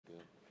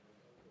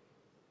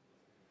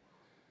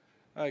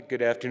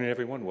Good afternoon,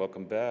 everyone.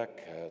 Welcome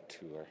back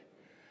to our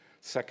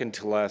second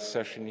to last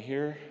session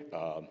here.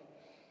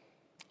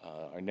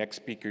 Our next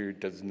speaker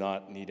does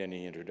not need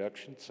any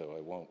introduction, so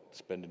I won't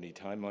spend any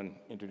time on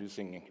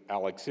introducing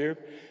Alex here.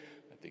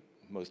 I think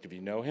most of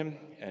you know him,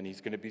 and he's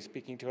going to be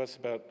speaking to us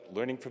about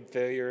learning from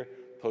failure,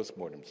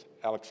 post-mortems.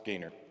 Alex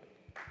Gaynor.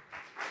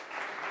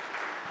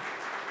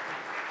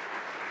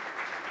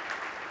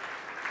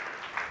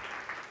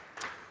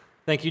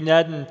 Thank you,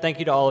 Ned, and thank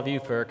you to all of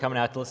you for coming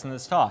out to listen to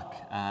this talk.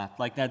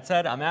 Like Ned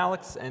said, I'm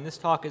Alex, and this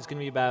talk is going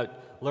to be about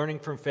learning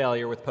from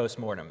failure with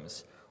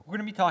postmortems. We're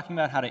going to be talking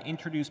about how to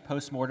introduce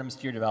postmortems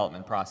to your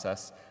development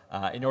process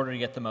in order to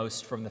get the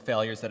most from the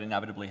failures that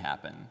inevitably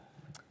happen.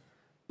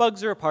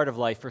 Bugs are a part of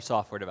life for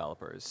software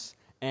developers,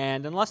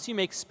 and unless you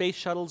make space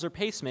shuttles or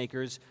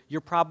pacemakers, you're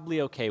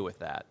probably okay with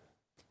that.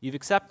 You've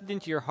accepted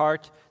into your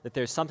heart that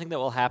there's something that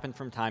will happen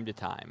from time to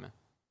time.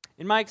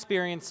 In my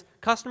experience,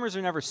 customers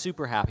are never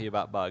super happy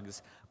about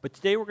bugs, but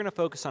today we're going to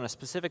focus on a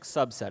specific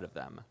subset of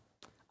them,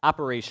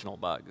 operational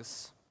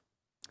bugs.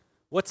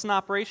 What's an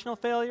operational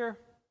failure?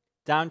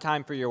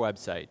 Downtime for your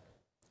website.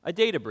 A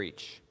data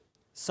breach.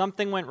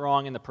 Something went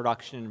wrong in the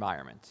production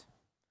environment.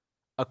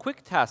 A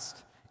quick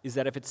test is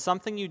that if it's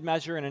something you'd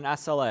measure in an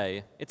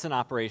SLA, it's an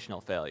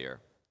operational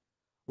failure.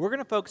 We're going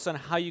to focus on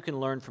how you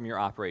can learn from your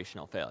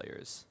operational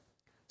failures.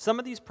 Some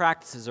of these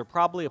practices are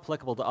probably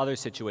applicable to other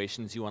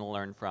situations you want to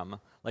learn from,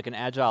 like an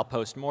agile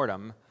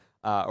post-mortem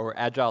or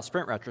agile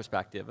sprint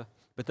retrospective,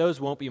 but those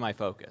won't be my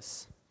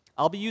focus.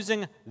 I'll be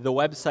using the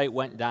website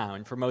went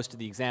down for most of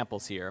the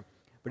examples here,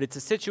 but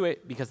it's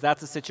because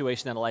that's a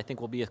situation that I think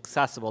will be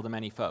accessible to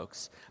many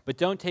folks. But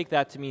don't take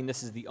that to mean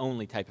this is the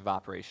only type of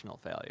operational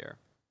failure.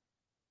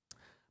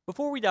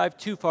 Before we dive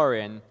too far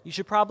in, you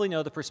should probably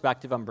know the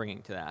perspective I'm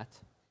bringing to that.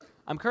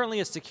 I'm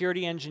currently a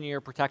security engineer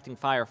protecting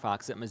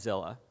Firefox at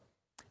Mozilla.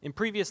 In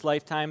previous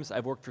lifetimes,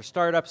 I've worked for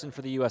startups and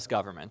for the US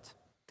government.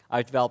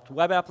 I've developed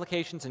web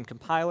applications and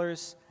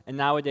compilers, and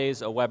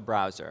nowadays a web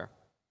browser.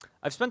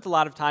 I've spent a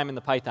lot of time in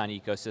the Python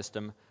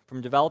ecosystem,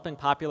 from developing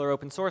popular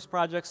open source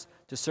projects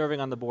to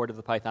serving on the board of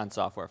the Python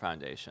Software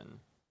Foundation.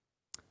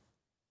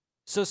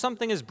 So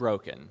something is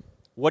broken.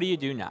 What do you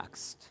do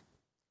next?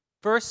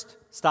 First,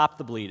 stop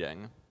the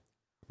bleeding.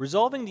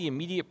 Resolving the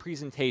immediate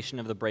presentation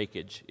of the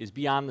breakage is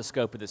beyond the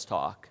scope of this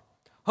talk.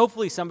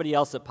 Hopefully somebody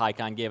else at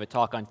PyCon gave a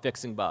talk on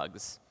fixing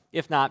bugs.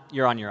 If not,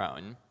 you're on your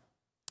own.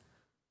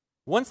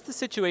 Once the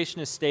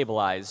situation is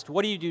stabilized,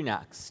 what do you do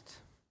next?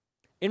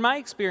 In my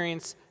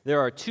experience, there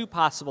are two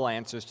possible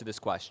answers to this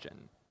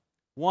question.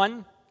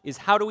 One is,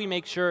 how do we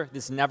make sure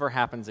this never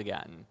happens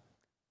again?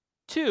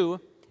 Two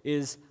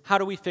is, how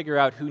do we figure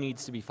out who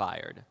needs to be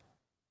fired?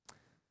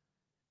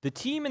 The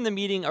team and the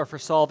meeting are for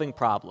solving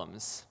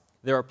problems.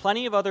 There are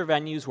plenty of other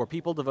venues where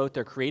people devote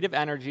their creative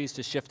energies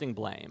to shifting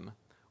blame.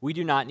 We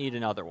do not need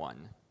another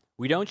one.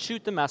 We don't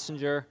shoot the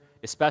messenger,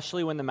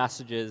 especially when the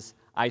message is,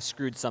 I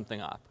screwed something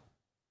up.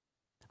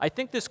 I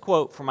think this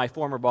quote from my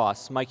former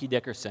boss, Mikey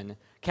Dickerson,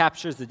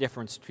 captures the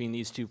difference between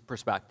these two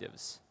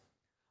perspectives.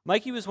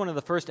 Mikey was one of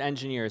the first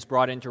engineers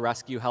brought in to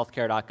rescue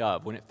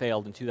healthcare.gov when it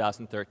failed in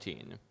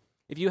 2013.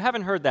 If you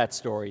haven't heard that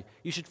story,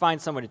 you should find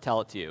someone to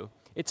tell it to you.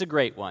 It's a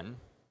great one.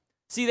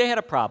 See, they had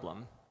a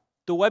problem.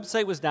 The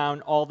website was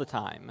down all the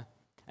time.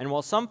 And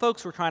while some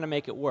folks were trying to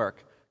make it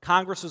work,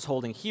 Congress was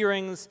holding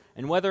hearings,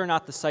 and whether or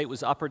not the site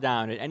was up or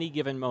down at any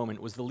given moment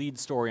was the lead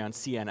story on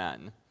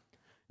CNN.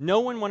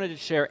 No one wanted to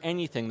share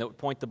anything that would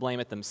point the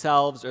blame at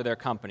themselves or their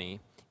company,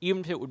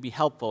 even if it would be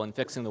helpful in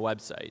fixing the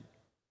website.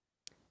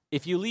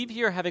 If you leave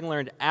here having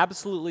learned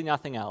absolutely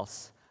nothing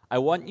else, I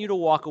want you to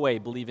walk away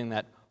believing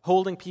that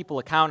holding people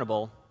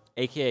accountable,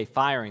 aka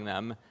firing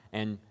them,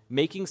 and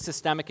making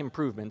systemic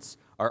improvements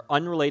are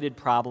unrelated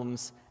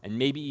problems and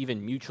maybe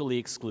even mutually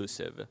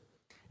exclusive.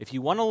 If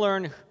you want to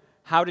learn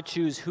how to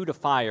choose who to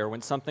fire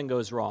when something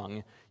goes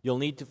wrong, you'll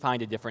need to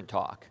find a different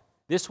talk.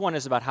 This one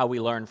is about how we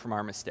learn from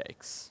our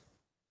mistakes.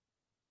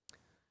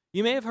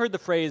 You may have heard the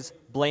phrase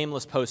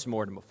blameless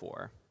postmortem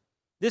before.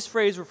 This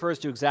phrase refers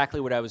to exactly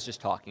what I was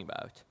just talking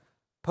about.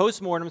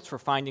 Postmortems for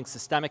finding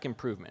systemic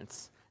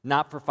improvements,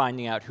 not for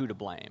finding out who to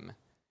blame.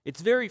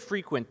 It's very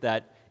frequent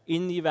that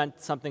in the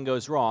event something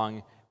goes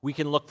wrong, we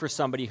can look for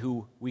somebody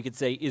who we could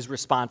say is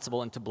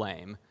responsible and to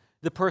blame.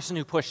 The person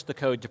who pushed the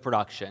code to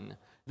production,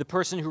 the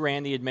person who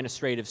ran the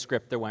administrative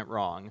script that went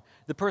wrong,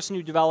 the person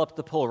who developed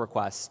the pull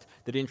request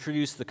that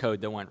introduced the code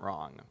that went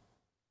wrong.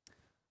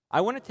 I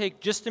want to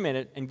take just a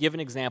minute and give an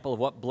example of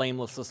what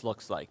blamelessness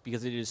looks like,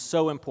 because it is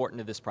so important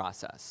to this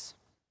process.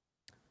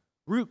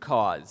 Root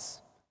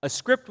cause. A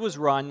script was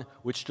run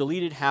which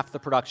deleted half the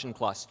production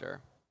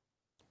cluster.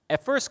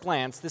 At first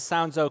glance, this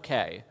sounds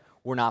okay.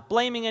 We're not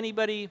blaming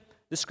anybody.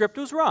 The script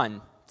was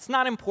run. It's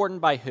not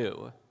important by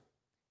who.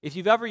 If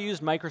you've ever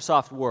used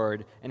Microsoft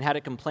Word and had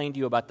it complain to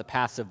you about the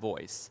passive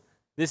voice,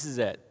 this is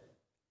it.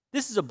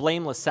 This is a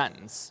blameless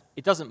sentence.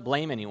 It doesn't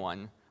blame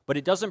anyone, but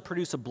it doesn't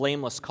produce a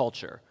blameless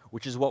culture,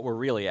 which is what we're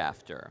really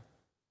after.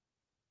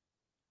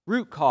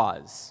 Root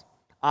cause.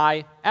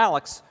 I,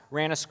 Alex,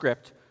 ran a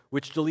script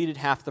which deleted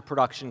half the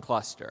production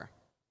cluster.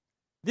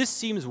 This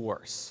seems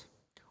worse.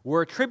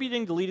 We're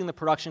attributing deleting the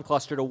production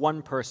cluster to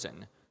one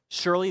person.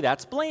 Surely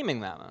that's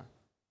blaming them.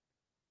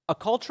 A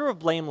culture of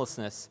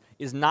blamelessness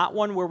is not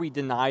one where we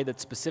deny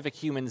that specific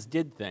humans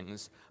did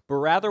things, but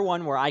rather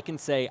one where I can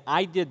say,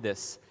 I did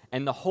this,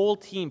 and the whole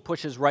team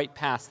pushes right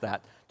past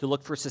that to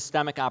look for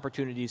systemic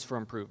opportunities for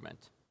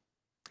improvement.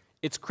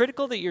 It's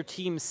critical that your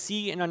team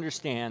see and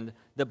understand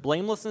that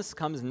blamelessness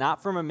comes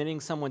not from omitting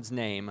someone's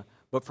name,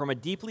 but from a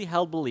deeply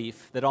held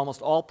belief that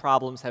almost all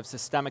problems have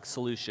systemic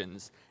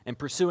solutions, and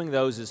pursuing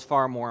those is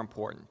far more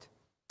important.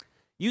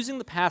 Using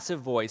the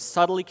passive voice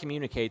subtly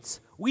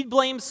communicates, we'd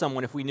blame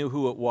someone if we knew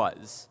who it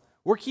was.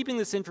 We're keeping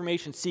this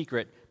information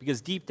secret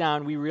because deep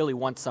down we really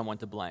want someone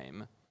to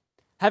blame.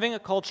 Having a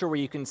culture where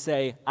you can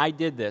say, I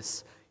did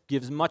this,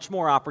 gives much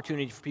more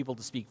opportunity for people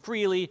to speak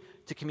freely,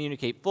 to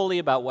communicate fully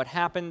about what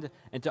happened,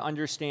 and to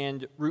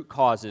understand root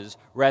causes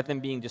rather than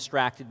being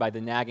distracted by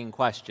the nagging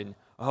question,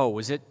 oh,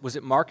 was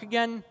it Mark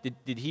again?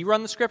 Did he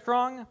run the script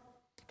wrong?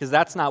 Because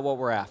that's not what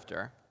we're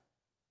after.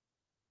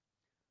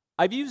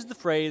 I've used the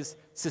phrase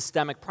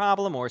systemic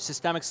problem or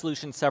systemic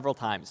solution several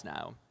times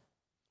now.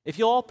 If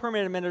you'll all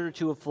permit a minute or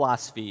two of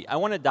philosophy, I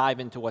want to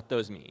dive into what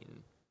those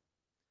mean.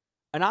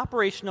 An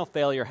operational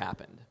failure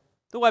happened.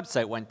 The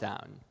website went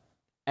down.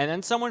 And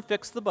then someone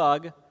fixed the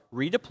bug,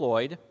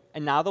 redeployed,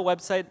 and now the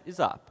website is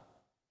up.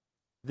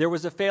 There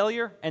was a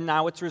failure, and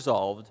now it's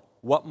resolved.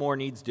 What more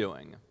needs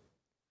doing?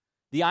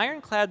 The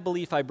ironclad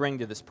belief I bring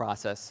to this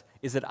process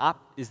is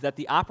that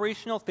the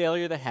operational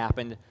failure that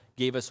happened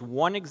gave us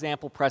one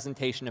example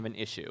presentation of an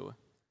issue,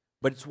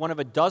 but it's one of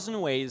a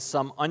dozen ways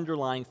some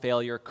underlying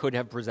failure could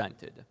have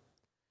presented.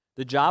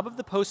 The job of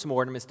the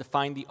postmortem is to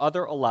find the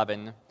other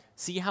 11,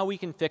 see how we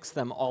can fix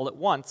them all at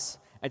once,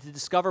 and to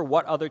discover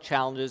what other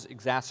challenges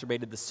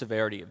exacerbated the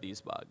severity of these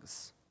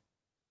bugs.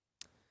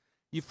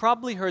 You've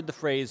probably heard the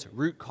phrase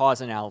root cause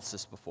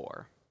analysis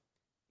before.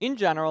 In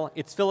general,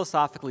 it's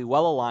philosophically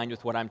well aligned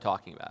with what I'm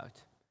talking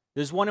about.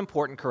 There's one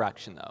important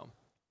correction, though.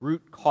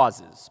 Root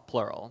causes,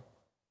 plural.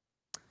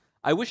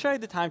 I wish I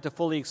had the time to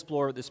fully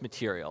explore this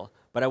material,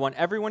 but I want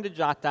everyone to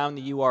jot down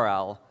the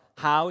URL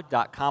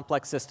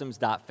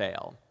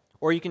how.complexsystems.fail,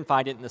 or you can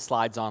find it in the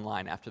slides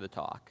online after the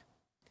talk.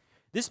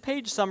 This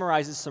page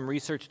summarizes some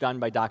research done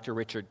by Dr.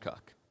 Richard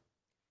Cook.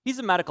 He's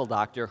a medical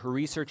doctor who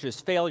researches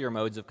failure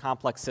modes of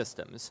complex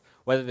systems,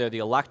 whether they're the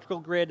electrical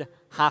grid,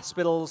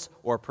 hospitals,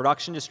 or a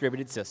production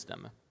distributed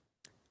system.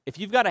 If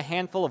you've got a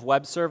handful of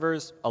web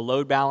servers, a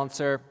load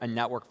balancer, a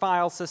network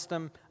file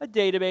system, a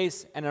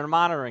database, and a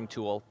monitoring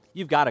tool,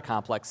 you've got a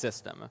complex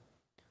system.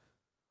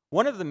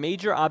 One of the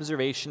major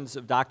observations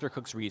of Dr.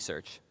 Cook's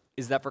research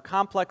is that for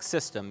complex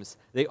systems,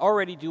 they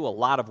already do a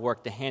lot of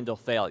work to handle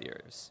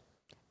failures.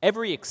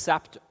 Every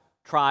except,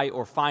 try,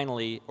 or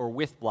finally, or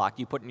with block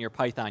you put in your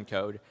Python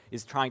code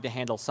is trying to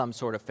handle some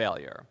sort of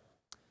failure.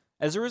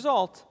 As a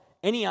result,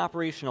 any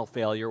operational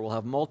failure will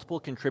have multiple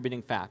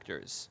contributing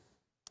factors.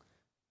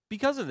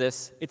 Because of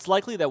this, it's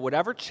likely that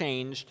whatever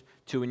changed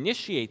to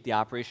initiate the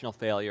operational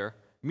failure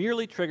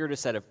merely triggered a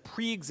set of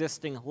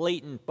pre-existing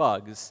latent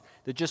bugs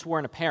that just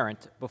weren't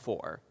apparent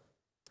before.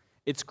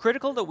 It's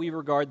critical that we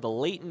regard the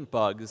latent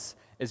bugs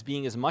as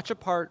being as much a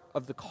part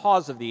of the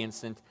cause of the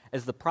incident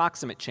as the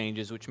proximate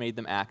changes which made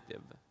them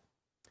active.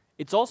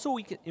 It's also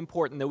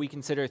important that we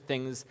consider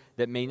things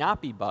that may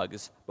not be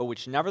bugs, but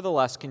which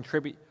nevertheless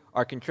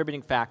are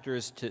contributing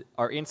factors to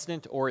our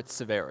incident or its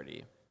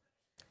severity.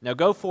 Now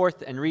go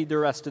forth and read the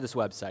rest of this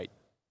website.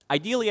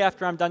 Ideally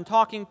after I'm done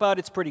talking, but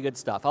it's pretty good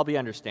stuff. I'll be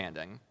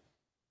understanding.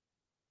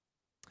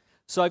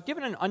 So I've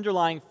given an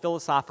underlying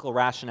philosophical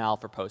rationale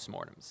for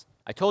postmortems.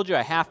 I told you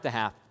you have to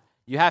have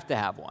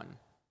one.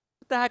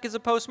 What the heck is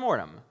a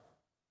postmortem?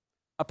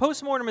 A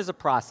postmortem is a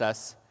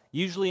process,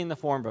 usually in the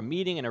form of a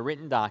meeting and a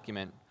written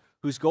document,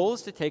 whose goal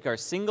is to take our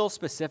single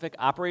specific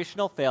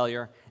operational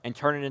failure and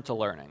turn it into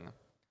learning.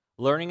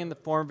 Learning in the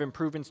form of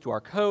improvements to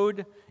our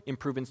code,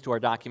 improvements to our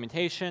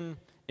documentation,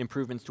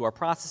 improvements to our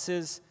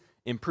processes,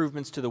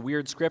 improvements to the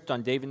weird script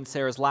on David and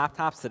Sarah's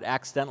laptops that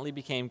accidentally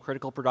became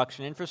critical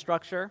production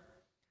infrastructure.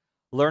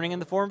 Learning in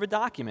the form of a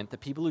document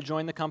that people who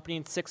join the company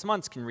in 6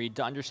 months can read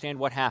to understand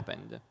what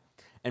happened.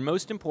 And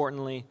most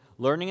importantly,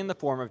 learning in the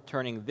form of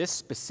turning this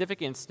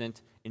specific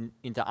incident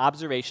into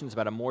observations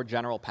about a more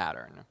general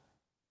pattern.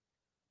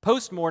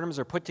 Postmortems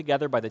are put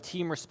together by the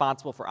team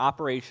responsible for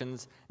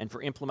operations and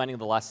for implementing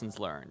the lessons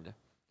learned.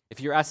 If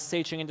you're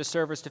SSHing into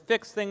servers to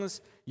fix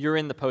things, you're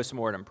in the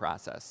postmortem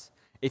process.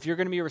 If you're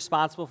going to be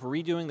responsible for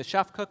redoing the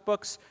chef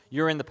cookbooks,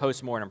 you're in the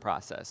postmortem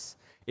process.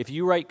 If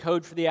you write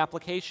code for the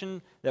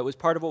application that was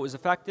part of what was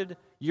affected,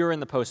 you're in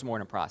the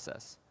postmortem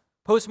process.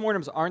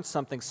 Postmortems aren't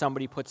something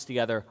somebody puts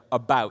together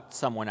about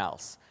someone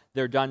else.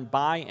 They're done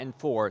by and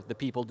for the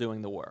people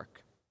doing the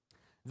work.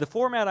 The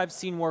format I've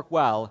seen work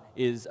well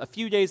is a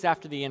few days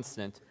after the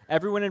incident,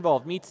 everyone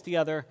involved meets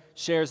together,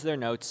 shares their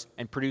notes,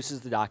 and produces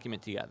the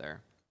document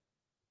together.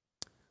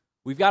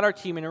 We've got our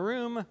team in a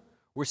room.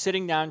 We're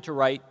sitting down to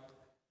write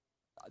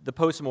the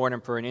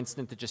postmortem for an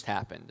incident that just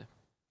happened.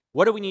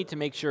 What do we need to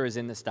make sure is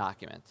in this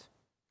document?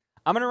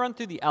 I'm going to run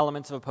through the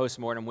elements of a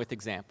postmortem with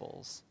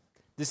examples.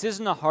 This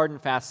isn't a hard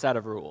and fast set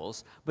of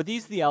rules, but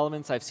these are the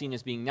elements I've seen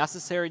as being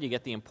necessary to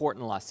get the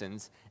important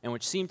lessons and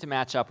which seem to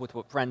match up with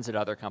what friends at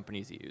other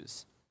companies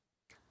use.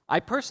 I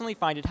personally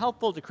find it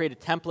helpful to create a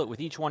template with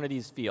each one of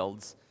these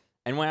fields,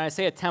 and when I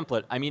say a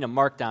template, I mean a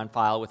markdown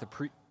file with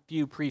a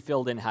few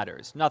pre-filled in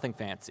headers, nothing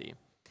fancy.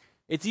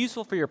 It's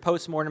useful for your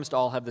postmortems to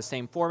all have the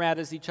same format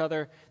as each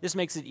other. This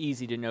makes it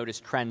easy to notice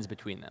trends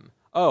between them.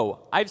 Oh,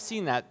 I've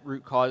seen that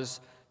root cause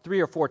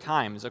 3 or 4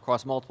 times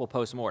across multiple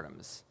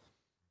postmortems.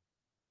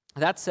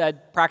 That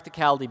said,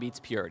 practicality beats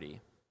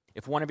purity.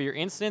 If one of your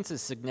incidents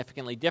is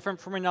significantly different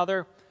from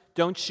another,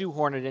 don't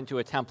shoehorn it into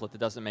a template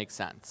that doesn't make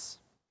sense.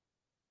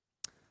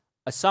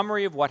 A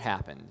summary of what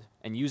happened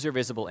and user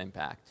visible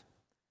impact.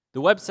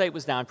 The website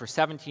was down for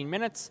 17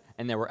 minutes,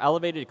 and there were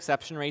elevated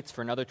exception rates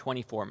for another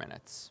 24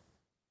 minutes.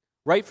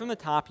 Right from the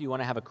top, you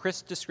want to have a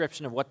crisp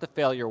description of what the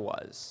failure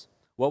was.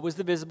 What was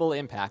the visible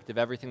impact of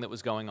everything that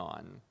was going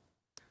on?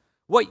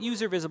 What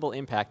user visible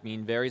impact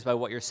mean varies by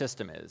what your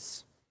system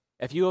is.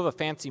 If you have a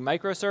fancy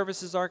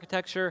microservices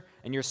architecture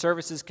and your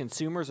services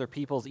consumers or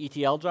people's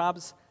ETL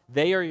jobs,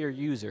 they are your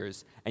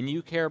users, and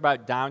you care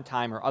about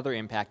downtime or other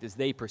impact as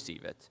they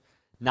perceive it,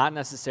 not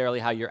necessarily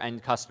how your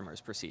end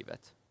customers perceive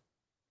it.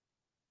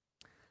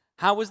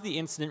 How was the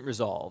incident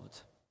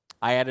resolved?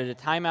 I added a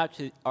timeout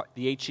to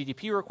the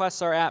HTTP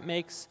requests our app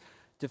makes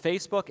to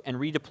Facebook and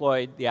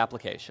redeployed the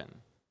application.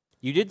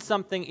 You did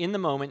something in the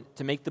moment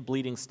to make the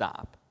bleeding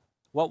stop.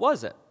 What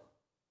was it?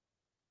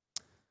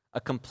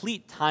 A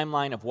complete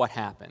timeline of what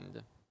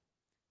happened.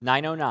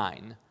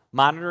 9:09,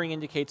 monitoring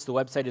indicates the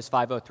website is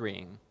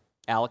 503.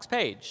 Alex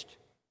paged.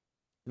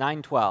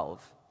 9:12,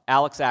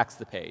 Alex acts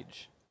the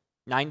page.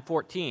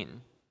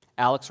 9:14,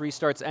 Alex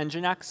restarts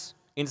Nginx,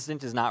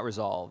 incident is not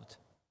resolved.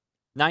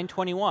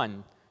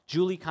 9:21,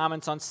 Julie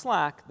comments on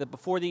Slack that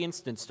before the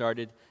incident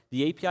started,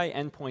 the API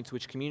endpoints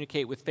which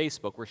communicate with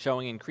Facebook were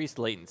showing increased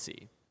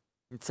latency,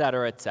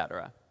 etc.,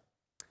 etc.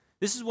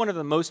 This is one of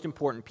the most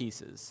important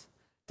pieces.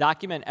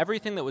 Document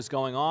everything that was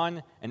going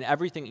on and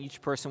everything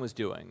each person was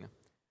doing.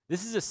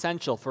 This is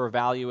essential for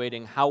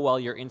evaluating how well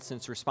your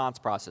incident response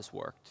process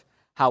worked,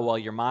 how well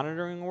your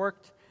monitoring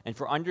worked, and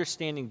for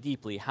understanding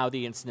deeply how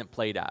the incident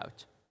played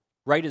out.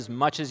 Write as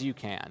much as you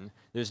can.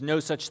 There's no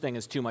such thing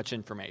as too much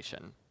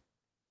information.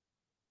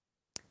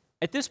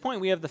 At this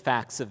point, we have the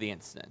facts of the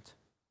incident.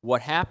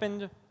 What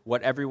happened,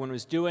 what everyone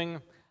was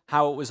doing,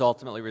 how it was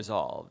ultimately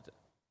resolved.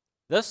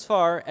 Thus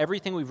far,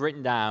 everything we've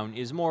written down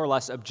is more or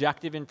less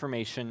objective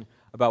information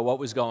about what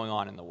was going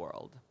on in the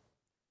world.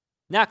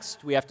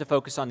 Next, we have to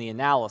focus on the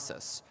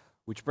analysis,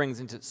 which brings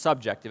into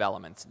subjective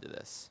elements into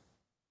this.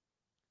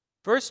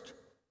 First,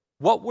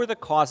 what were the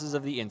causes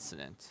of the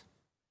incident?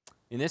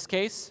 In this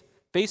case,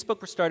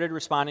 Facebook started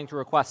responding to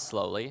requests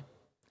slowly.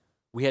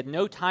 We had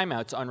no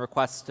timeouts on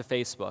requests to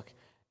Facebook,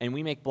 and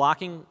we make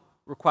blocking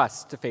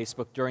requests to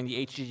Facebook during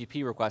the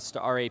HTTP requests to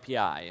our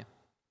API.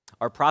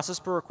 Our process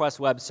per request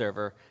web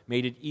server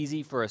made it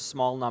easy for a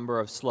small number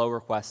of slow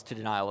requests to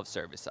denial of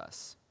service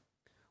us.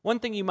 One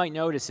thing you might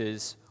notice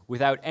is,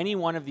 without any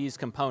one of these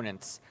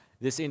components,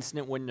 this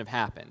incident wouldn't have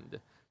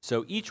happened.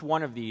 So each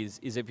one of these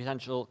is a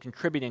potential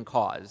contributing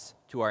cause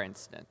to our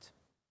incident.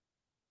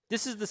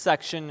 This is the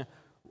section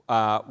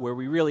where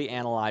we really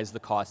analyze the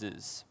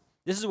causes.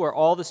 This is where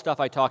all the stuff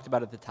I talked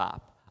about at the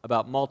top,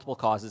 about multiple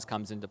causes,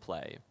 comes into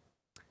play.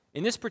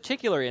 In this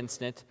particular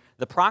incident,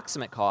 the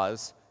proximate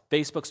cause,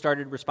 Facebook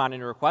started responding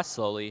to requests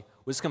slowly,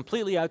 was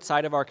completely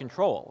outside of our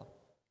control.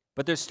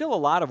 But there's still a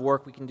lot of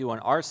work we can do on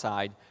our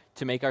side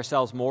to make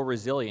ourselves more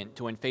resilient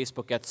to when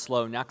Facebook gets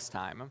slow next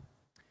time.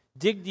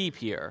 Dig deep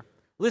here.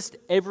 List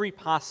every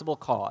possible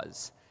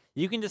cause.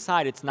 You can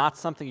decide it's not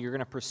something you're going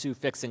to pursue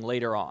fixing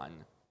later on.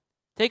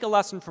 Take a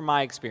lesson from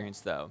my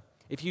experience, though.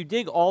 If you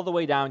dig all the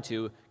way down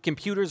to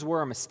computers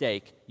were a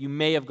mistake, you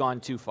may have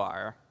gone too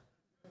far.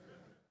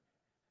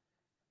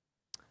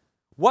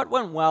 What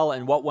went well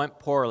and what went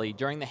poorly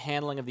during the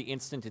handling of the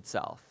incident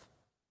itself?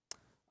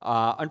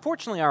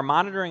 Unfortunately, our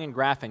monitoring and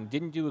graphing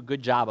didn't do a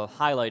good job of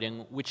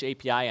highlighting which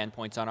API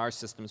endpoints on our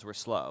systems were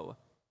slow.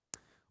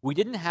 We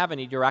didn't have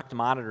any direct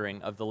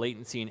monitoring of the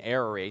latency and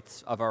error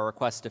rates of our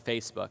requests to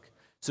Facebook,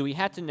 so we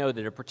had to know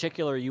that a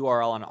particular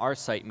URL on our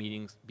site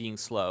being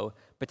slow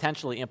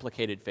potentially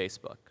implicated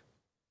Facebook.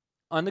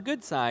 On the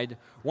good side,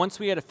 once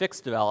we had a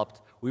fix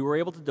developed, we were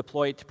able to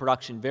deploy it to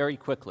production very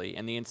quickly,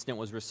 and the incident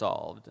was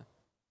resolved.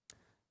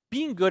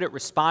 Being good at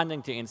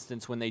responding to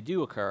incidents when they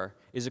do occur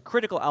is a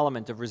critical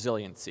element of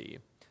resiliency,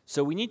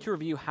 so we need to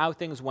review how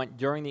things went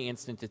during the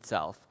incident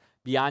itself,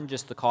 beyond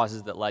just the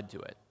causes that led to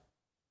it.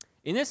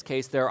 In this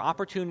case, there are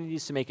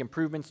opportunities to make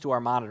improvements to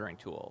our monitoring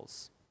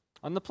tools.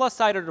 On the plus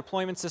side, our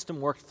deployment system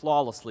worked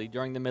flawlessly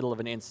during the middle of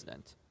an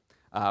incident,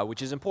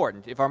 which is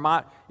important. If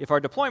our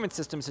deployment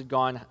systems had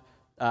gone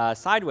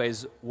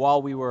sideways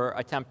while we were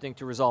attempting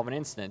to resolve an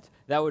incident,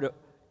 that would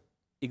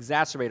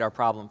exacerbate our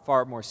problem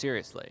far more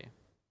seriously.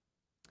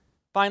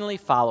 Finally,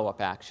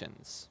 follow-up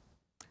actions.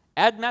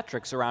 Add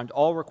metrics around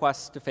all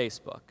requests to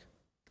Facebook.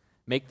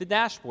 Make the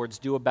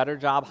dashboards do a better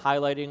job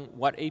highlighting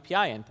what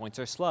API endpoints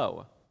are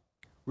slow.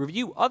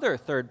 Review other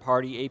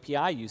third-party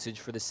API usage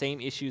for the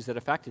same issues that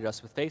affected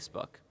us with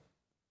Facebook.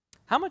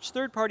 How much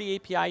third-party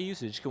API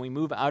usage can we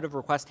move out of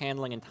request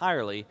handling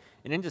entirely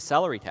and into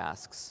Celery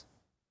tasks?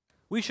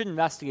 We should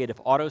investigate if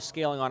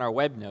auto-scaling on our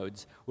web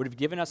nodes would have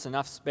given us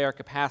enough spare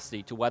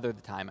capacity to weather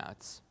the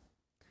timeouts.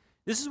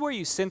 This is where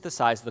you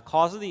synthesize the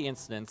cause of the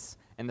incidents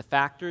and the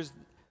factors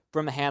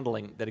from the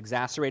handling that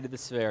exacerbated the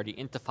severity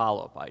into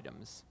follow-up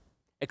items.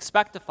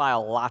 Expect to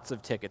file lots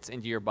of tickets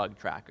into your bug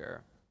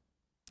tracker.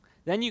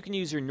 Then you can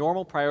use your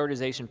normal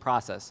prioritization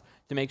process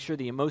to make sure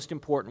the most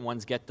important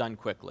ones get done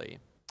quickly.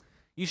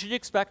 You should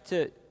expect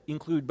to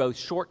include both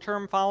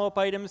short-term follow-up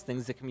items,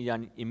 things that can be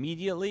done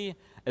immediately,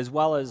 as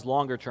well as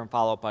longer-term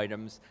follow-up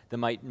items that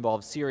might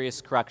involve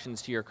serious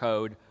corrections to your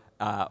code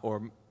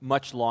or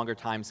much longer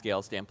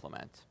timescales to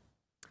implement.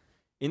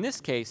 In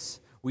this case,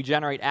 we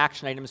generate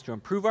action items to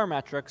improve our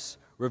metrics,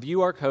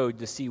 review our code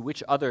to see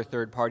which other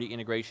third-party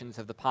integrations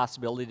have the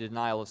possibility to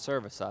denial of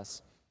service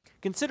us,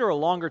 consider a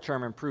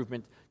longer-term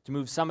improvement to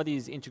move some of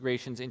these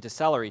integrations into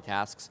Celery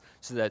tasks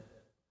so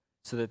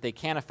that they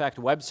can affect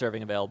web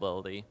serving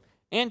availability,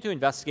 and to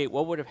investigate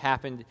what would have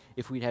happened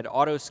if we'd had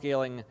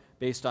auto-scaling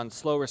based on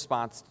slow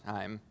response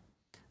time,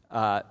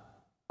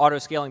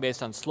 auto-scaling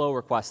based on slow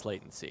request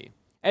latency.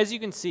 As you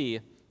can see,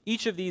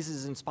 each of these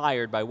is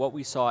inspired by what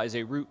we saw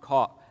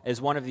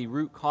as one of the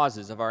root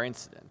causes of our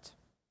incident.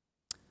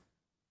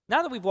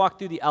 Now that we've walked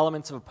through the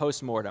elements of a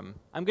post-mortem,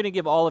 I'm going to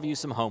give all of you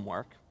some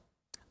homework.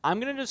 I'm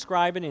going to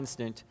describe an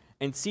incident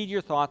and seed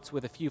your thoughts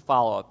with a few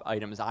follow-up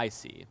items I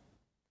see.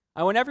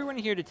 I want everyone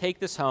here to take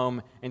this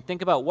home and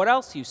think about what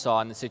else you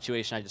saw in the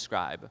situation I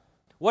describe.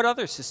 What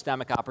other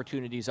systemic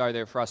opportunities are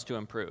there for us to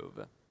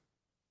improve?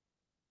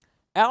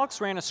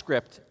 Alex ran a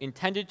script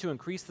intended to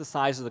increase the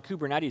size of the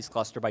Kubernetes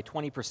cluster by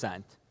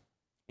 20%.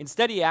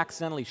 Instead, he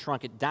accidentally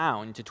shrunk it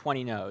down to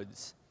 20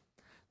 nodes.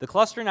 The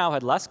cluster now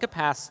had less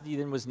capacity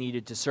than was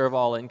needed to serve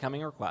all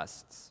incoming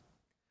requests.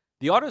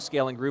 The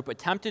auto-scaling group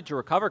attempted to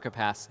recover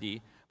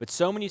capacity, but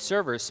so many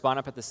servers spun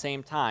up at the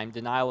same time,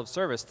 denial of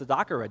service to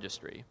Docker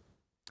registry.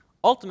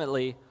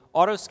 Ultimately,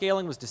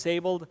 auto-scaling was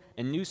disabled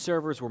and new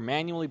servers were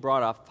manually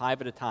brought up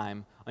 5 at a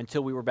time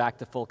until we were back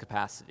to full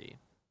capacity.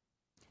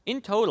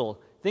 In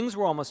total, things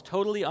were almost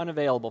totally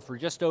unavailable for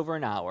just over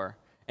an hour,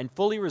 and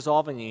fully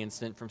resolving the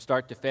incident from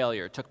start to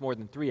failure took more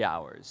than 3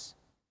 hours.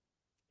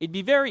 It'd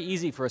be very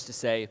easy for us to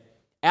say,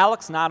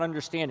 Alex not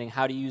understanding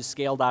how to use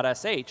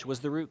scale.sh was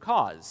the root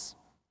cause.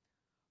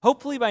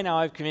 Hopefully by now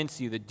I've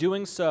convinced you that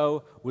doing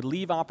so would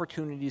leave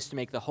opportunities to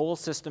make the whole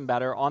system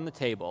better on the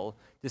table,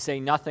 to say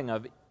nothing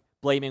of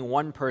blaming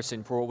one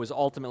person for what was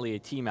ultimately a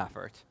team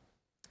effort.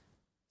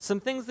 Some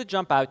things that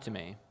jump out to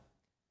me.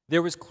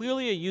 There was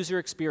clearly a user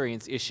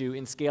experience issue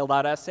in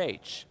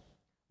scale.sh.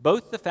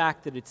 Both the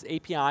fact that its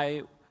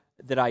API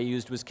that I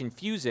used was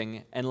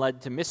confusing and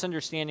led to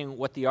misunderstanding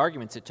what the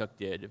arguments it took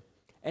did,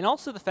 and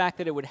also the fact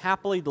that it would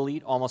happily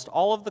delete almost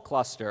all of the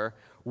cluster,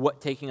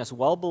 taking us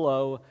well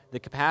below the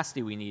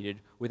capacity we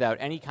needed without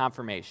any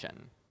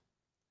confirmation.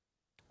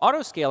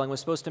 Auto-scaling was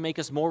supposed to make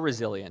us more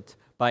resilient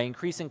by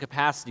increasing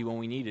capacity when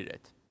we needed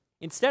it.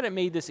 Instead, it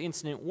made this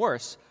incident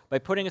worse by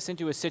putting us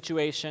into a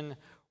situation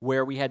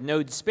where we had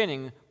nodes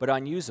spinning but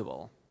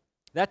unusable.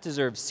 That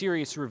deserves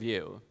serious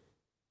review.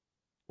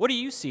 What do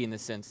you see in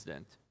this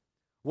incident?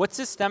 What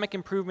systemic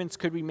improvements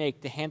could we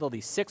make to handle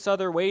the 6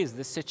 other ways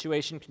this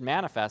situation can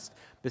manifest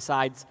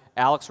besides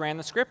Alex ran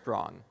the script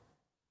wrong?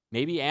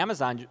 Maybe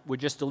Amazon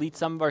would just delete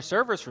some of our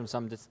servers from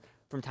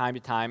time to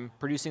time,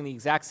 producing the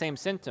exact same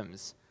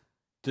symptoms.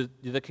 Do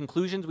the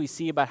conclusions we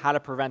see about how to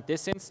prevent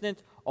this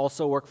incident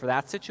also work for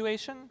that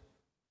situation?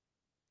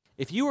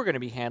 If you were going to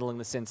be handling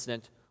this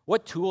incident,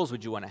 what tools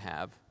would you want to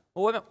have?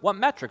 What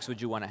metrics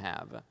would you want to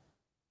have?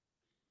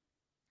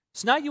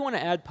 So now you want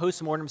to add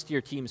postmortems to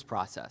your team's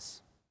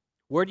process.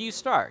 Where do you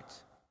start?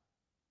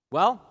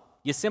 Well,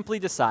 you simply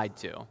decide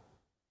to.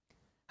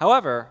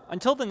 However,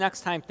 until the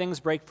next time things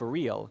break for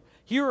real,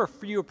 here are a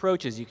few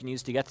approaches you can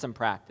use to get some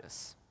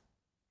practice.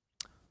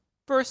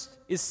 First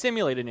is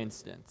simulate an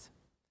incident.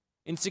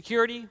 In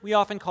security, we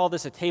often call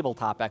this a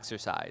tabletop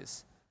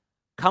exercise.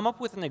 Come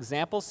up with an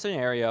example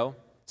scenario,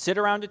 sit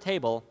around a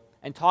table,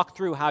 and talk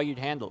through how you'd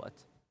handle it.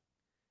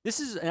 This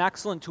is an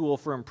excellent tool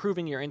for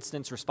improving your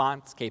incident's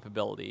response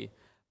capability,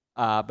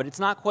 but it's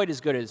not quite as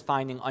good as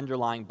finding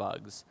underlying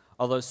bugs,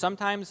 although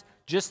sometimes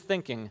just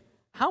thinking,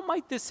 how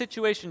might this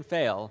situation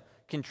fail,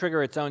 can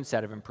trigger its own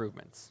set of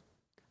improvements.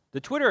 The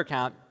Twitter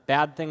account,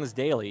 Bad Things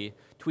Daily,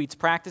 tweets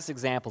practice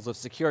examples of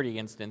security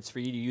incidents for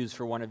you to use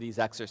for one of these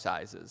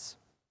exercises.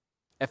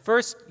 At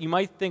first, you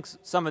might think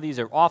some of these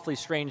are awfully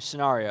strange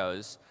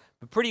scenarios,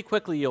 but pretty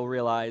quickly you'll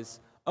realize,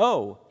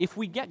 oh, if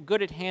we get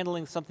good at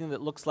handling something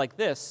that looks like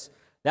this,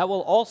 that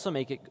will also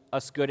make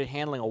us good at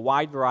handling a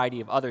wide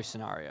variety of other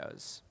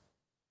scenarios.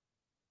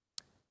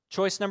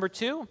 Choice number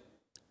 2,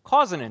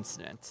 cause an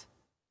incident.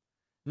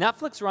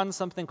 Netflix runs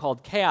something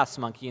called Chaos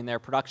Monkey in their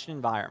production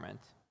environment.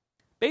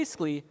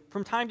 Basically,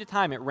 from time to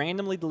time, it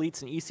randomly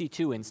deletes an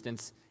EC2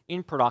 instance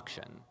in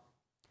production.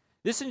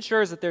 This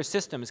ensures that their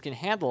systems can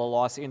handle a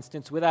loss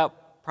instance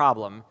without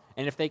problem,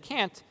 and if they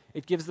can't,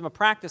 it gives them a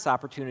practice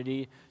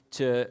opportunity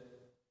to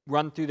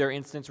run through their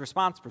instance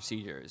response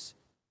procedures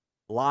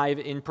live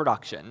in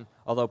production,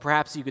 although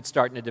perhaps you could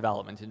start in a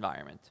development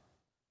environment.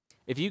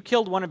 If you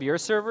killed one of your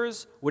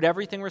servers, would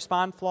everything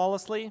respond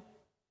flawlessly?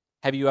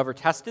 Have you ever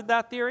tested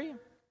that theory?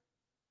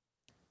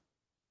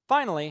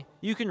 Finally,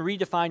 you can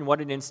redefine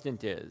what an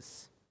instant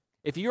is.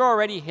 If you're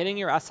already hitting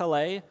your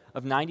SLA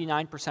of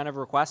 99% of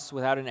requests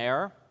without an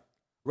error,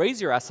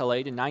 raise your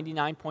SLA to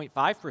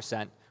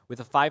 99.5% with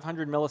a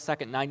 500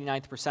 millisecond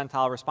 99th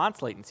percentile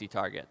response latency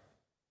target.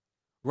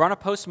 Run a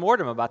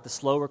post-mortem about the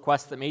slow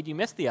request that made you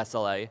miss the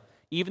SLA,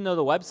 even though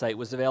the website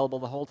was available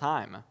the whole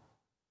time.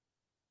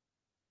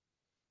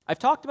 I've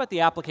talked about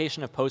the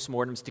application of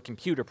post-mortems to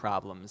computer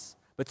problems,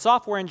 but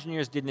software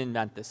engineers didn't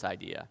invent this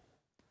idea.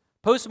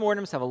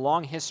 Post-mortems have a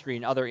long history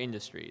in other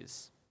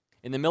industries.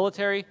 In the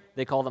military,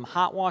 they call them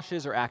hot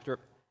washes or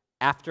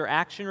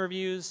after-action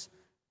reviews.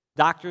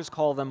 Doctors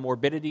call them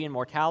morbidity and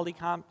mortality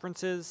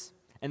conferences,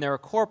 and they're a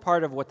core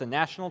part of what the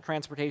National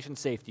Transportation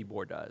Safety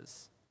Board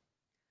does.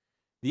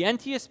 The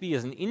NTSB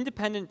is an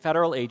independent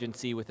federal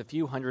agency with a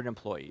few hundred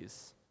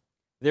employees.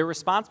 They're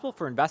responsible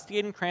for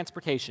investigating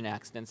transportation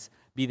accidents,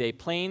 be they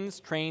planes,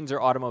 trains,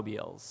 or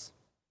automobiles.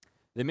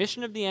 The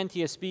mission of the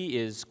NTSB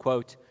is,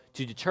 quote,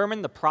 to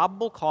determine the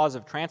probable cause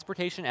of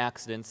transportation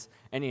accidents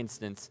and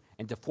incidents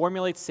and to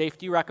formulate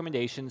safety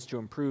recommendations to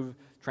improve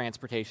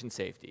transportation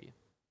safety.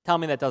 Tell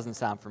me that doesn't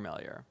sound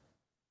familiar.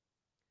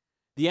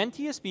 The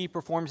NTSB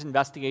performs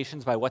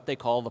investigations by what they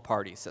call the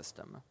party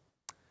system.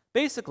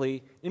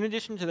 Basically, in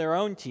addition to their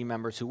own team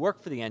members who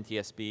work for the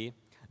NTSB,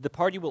 the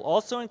party will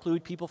also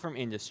include people from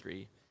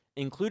industry,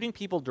 including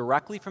people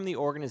directly from the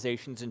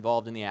organizations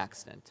involved in the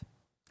accident.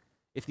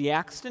 If the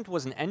accident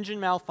was an engine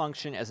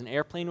malfunction as an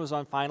airplane was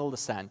on final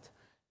descent,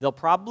 there'll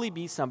probably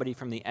be somebody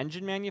from the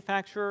engine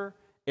manufacturer,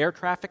 air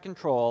traffic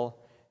control,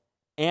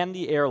 and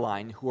the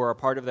airline who are a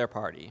part of their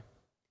party.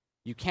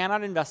 You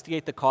cannot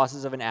investigate the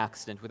causes of an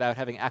accident without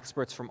having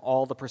experts from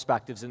all the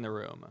perspectives in the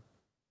room.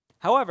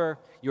 However,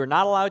 you are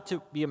not allowed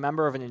to be a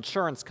member of an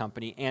insurance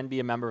company and be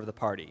a member of the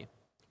party.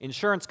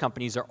 Insurance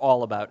companies are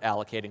all about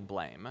allocating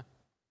blame.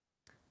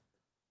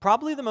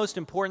 Probably the most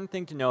important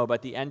thing to know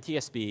about the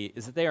NTSB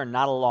is that they are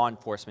not a law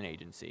enforcement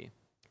agency.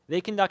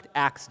 They conduct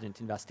accident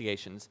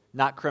investigations,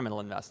 not criminal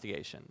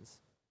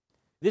investigations.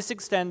 This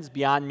extends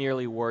beyond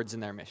merely words in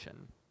their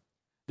mission.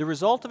 The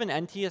result of an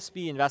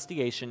NTSB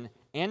investigation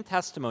and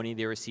testimony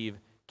they receive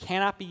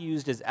cannot be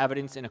used as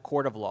evidence in a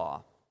court of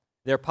law.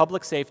 Their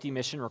public safety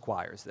mission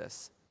requires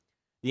this.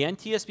 The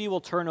NTSB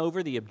will turn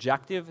over the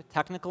objective,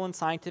 technical, and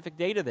scientific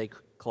data they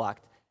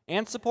collect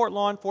and support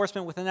law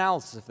enforcement with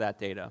analysis of that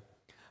data.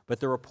 But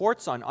the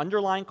reports on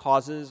underlying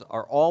causes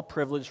are all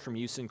privileged from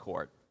use in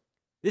court.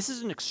 This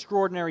is an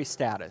extraordinary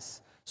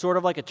status, sort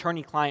of like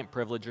attorney-client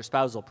privilege or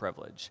spousal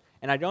privilege,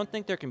 and I don't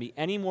think there can be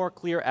any more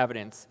clear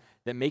evidence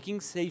that making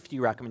safety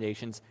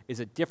recommendations is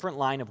a different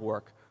line of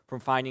work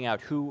from finding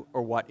out who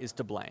or what is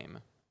to blame.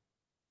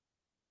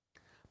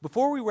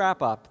 Before we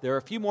wrap up, there are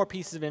a few more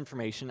pieces of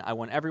information I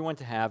want everyone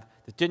to have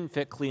that didn't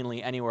fit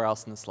cleanly anywhere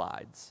else in the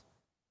slides.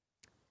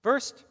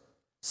 First,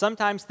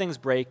 sometimes things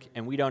break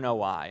and we don't know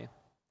why.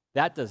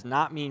 That does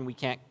not mean we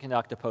can't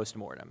conduct a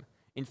post-mortem.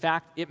 In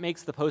fact, it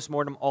makes the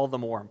post-mortem all the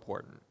more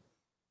important.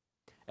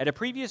 At a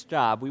previous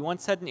job, we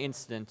once had an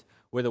incident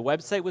where the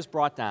website was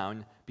brought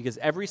down because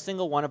every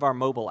single one of our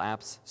mobile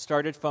apps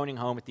started phoning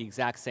home at the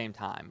exact same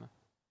time.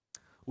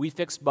 We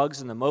fixed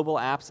bugs in the mobile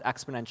app's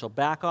exponential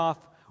backoff.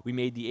 We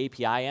made the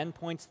API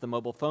endpoints the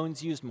mobile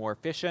phones used more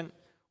efficient.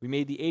 We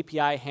made the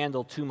API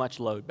handle too much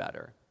load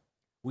better.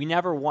 We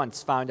never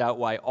once found out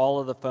why all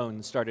of the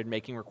phones started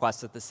making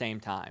requests at the same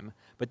time,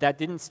 but that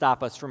didn't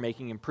stop us from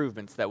making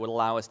improvements that would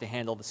allow us to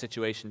handle the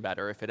situation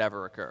better if it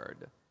ever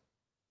occurred.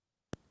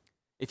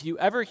 If you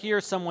ever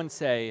hear someone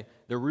say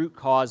the root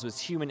cause was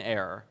human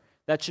error,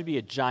 that should be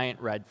a giant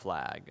red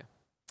flag.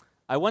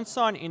 I once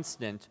saw an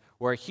incident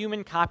where a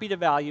human copied a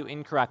value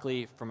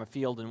incorrectly from a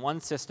field in one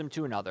system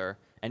to another,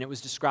 and it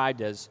was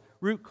described as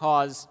root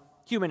cause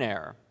human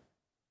error.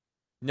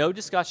 No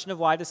discussion of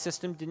why the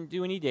system didn't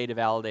do any data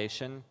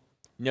validation.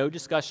 No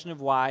discussion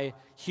of why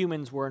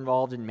humans were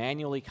involved in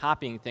manually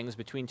copying things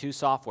between two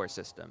software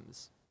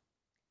systems.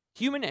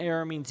 Human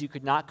error means you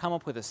could not come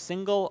up with a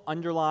single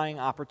underlying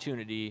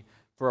opportunity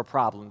for a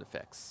problem to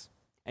fix.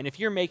 And if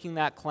you're making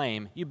that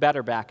claim, you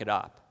better back it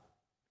up.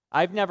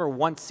 I've never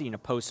once seen a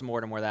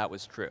post-mortem where that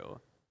was true.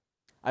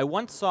 I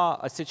once saw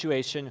a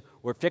situation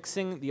where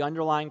fixing the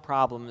underlying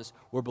problems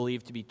were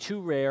believed to be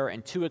too rare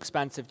and too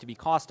expensive to be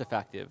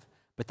cost-effective,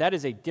 but that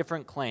is a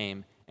different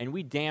claim, and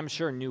we damn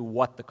sure knew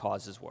what the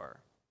causes were.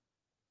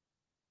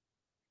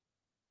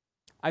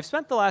 I've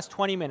spent the last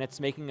 20 minutes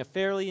making a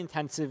fairly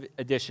intensive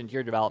addition to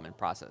your development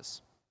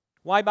process.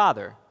 Why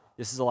bother?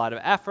 This is a lot of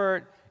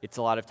effort, it's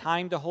a lot of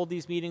time to hold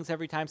these meetings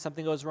every time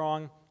something goes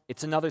wrong,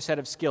 it's another set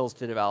of skills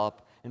to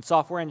develop, and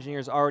software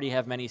engineers already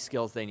have many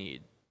skills they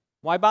need.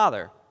 Why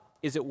bother?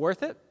 Is it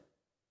worth it?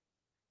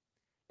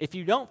 If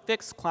you don't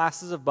fix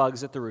classes of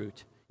bugs at the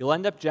root, you'll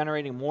end up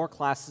generating more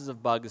classes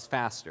of bugs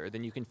faster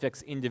than you can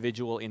fix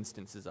individual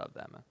instances of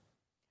them.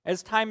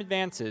 As time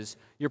advances,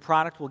 your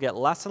product will get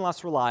less and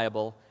less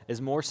reliable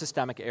as more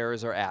systemic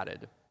errors are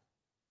added.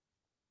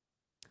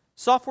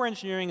 Software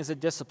engineering is a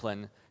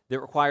discipline that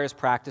requires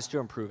practice to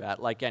improve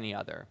at, like any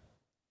other.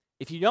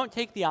 If you don't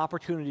take the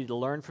opportunity to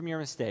learn from your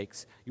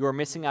mistakes, you are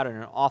missing out on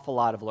an awful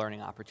lot of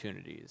learning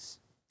opportunities.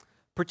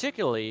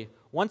 Particularly,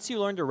 once you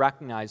learn to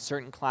recognize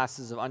certain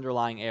classes of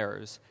underlying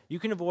errors, you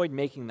can avoid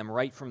making them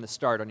right from the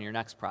start on your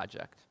next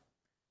project.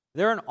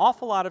 There are an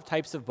awful lot of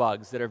types of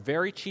bugs that are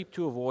very cheap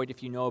to avoid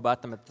if you know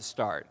about them at the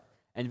start,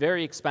 and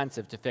very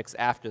expensive to fix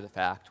after the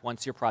fact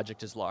once your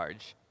project is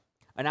large.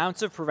 An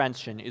ounce of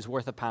prevention is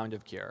worth a pound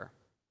of cure.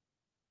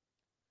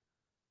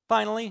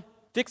 Finally,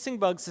 fixing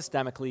bugs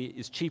systemically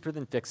is cheaper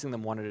than fixing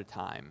them one at a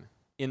time,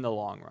 in the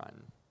long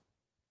run.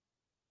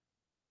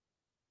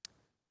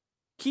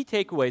 Key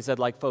takeaways I'd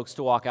like folks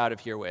to walk out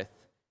of here with.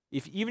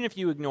 Even if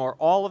you ignore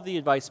all of the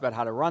advice about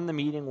how to run the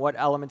meeting, what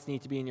elements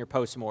need to be in your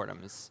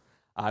postmortems,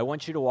 I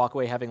want you to walk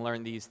away having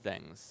learned these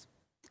things.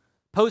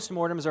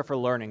 Postmortems are for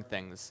learning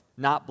things,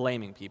 not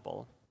blaming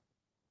people.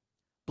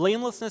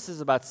 Blamelessness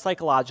is about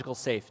psychological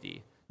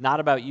safety, not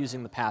about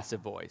using the passive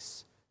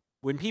voice.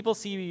 When people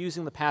see you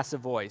using the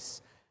passive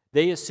voice,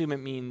 they assume it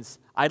means,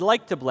 I'd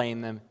like to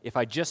blame them if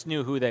I just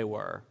knew who they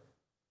were.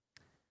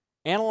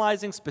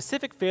 Analyzing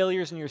specific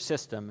failures in your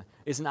system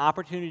is an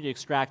opportunity to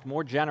extract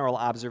more general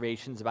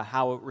observations about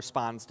how it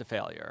responds to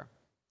failure.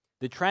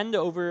 The trend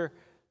over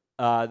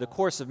the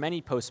course of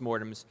many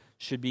postmortems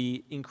should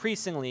be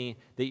increasingly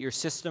that your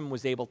system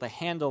was able to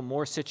handle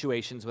more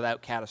situations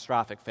without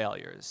catastrophic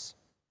failures.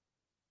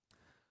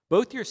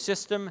 Both your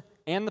system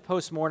and the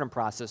postmortem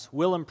process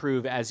will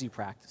improve as you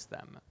practice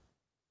them.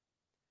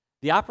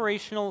 The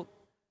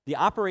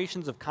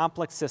operations of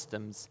complex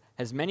systems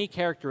has many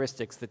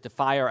characteristics that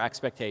defy our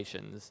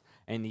expectations,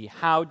 and the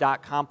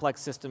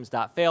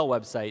how.complexsystems.fail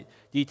website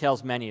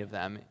details many of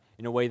them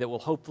in a way that will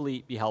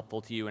hopefully be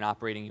helpful to you in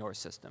operating your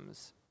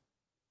systems.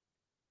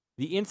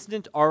 The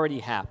incident already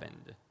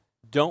happened.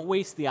 Don't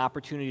waste the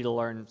opportunity to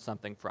learn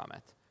something from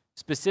it.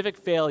 Specific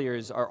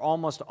failures are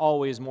almost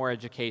always more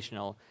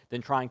educational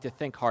than trying to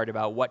think hard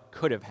about what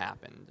could have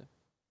happened.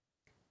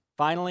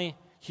 Finally,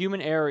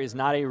 human error is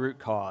not a root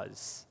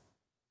cause.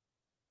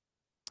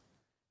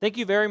 Thank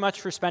you very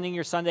much for spending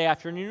your Sunday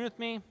afternoon with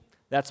me.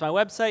 That's my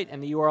website,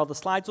 and the URL the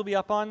slides will be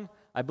up on.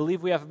 I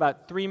believe we have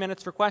about 3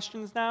 minutes for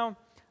questions now.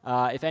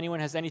 If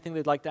anyone has anything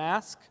they'd like to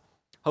ask,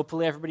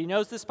 hopefully everybody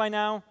knows this by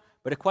now,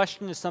 but a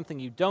question is something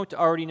you don't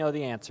already know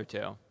the answer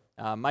to.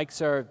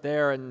 Mics are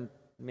there and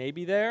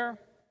maybe there.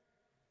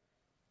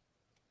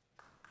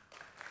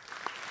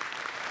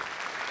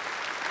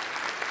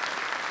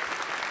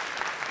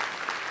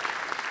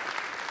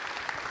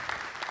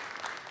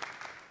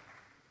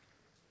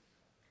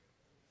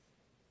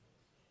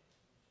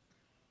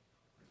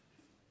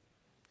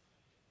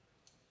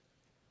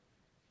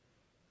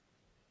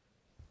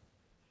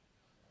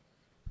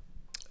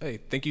 Hey,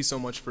 thank you so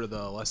much for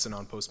the lesson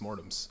on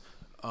postmortems.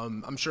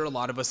 I'm sure a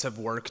lot of us have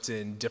worked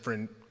in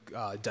different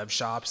dev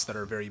shops that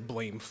are very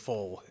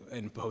blameful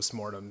in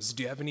postmortems.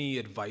 Do you have any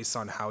advice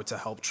on how to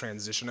help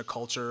transition a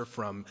culture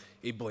from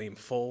a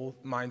blameful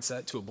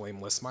mindset to a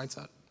blameless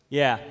mindset?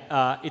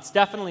 Yeah, it's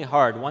definitely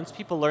hard. Once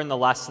people learn the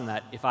lesson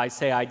that if I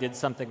say I did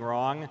something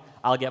wrong,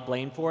 I'll get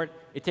blamed for it,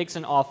 it takes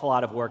an awful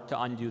lot of work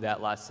to undo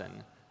that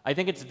lesson. I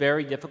think it's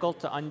very difficult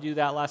to undo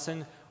that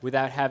lesson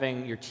without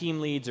having your team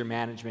leads or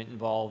management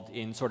involved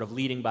in sort of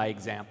leading by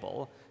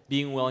example,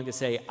 being willing to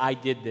say, I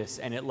did this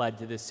and it led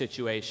to this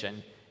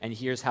situation, and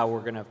here's how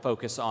we're going to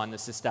focus on the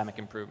systemic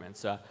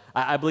improvements.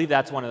 I believe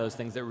that's one of those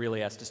things that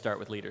really has to start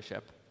with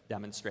leadership,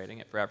 demonstrating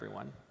it for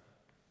everyone.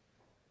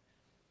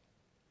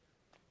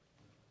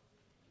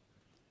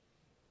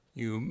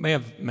 You may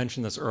have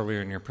mentioned this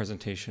earlier in your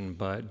presentation,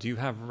 but do you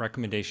have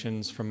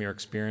recommendations from your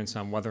experience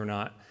on whether or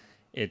not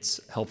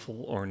it's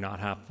helpful or not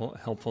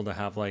helpful to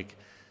have like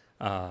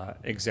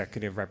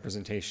executive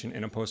representation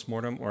in a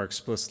postmortem, or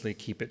explicitly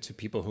keep it to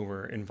people who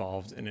were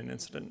involved in an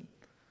incident?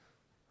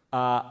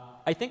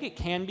 I think it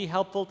can be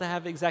helpful to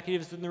have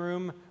executives in the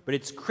room, but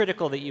it's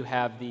critical that you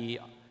have the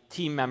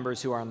team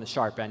members who are on the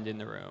sharp end in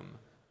the room.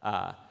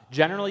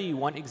 Generally, you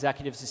want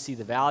executives to see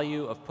the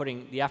value of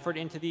putting the effort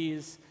into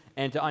these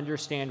and to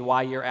understand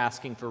why you're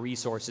asking for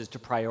resources to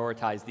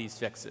prioritize these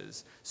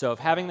fixes. So if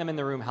having them in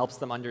the room helps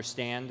them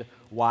understand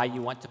why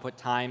you want to put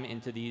time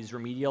into these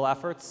remedial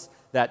efforts,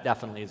 that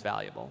definitely is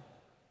valuable.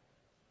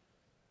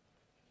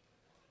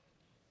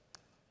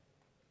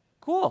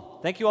 Cool.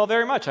 Thank you all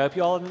very much. I hope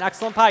you all have an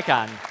excellent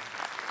PyCon.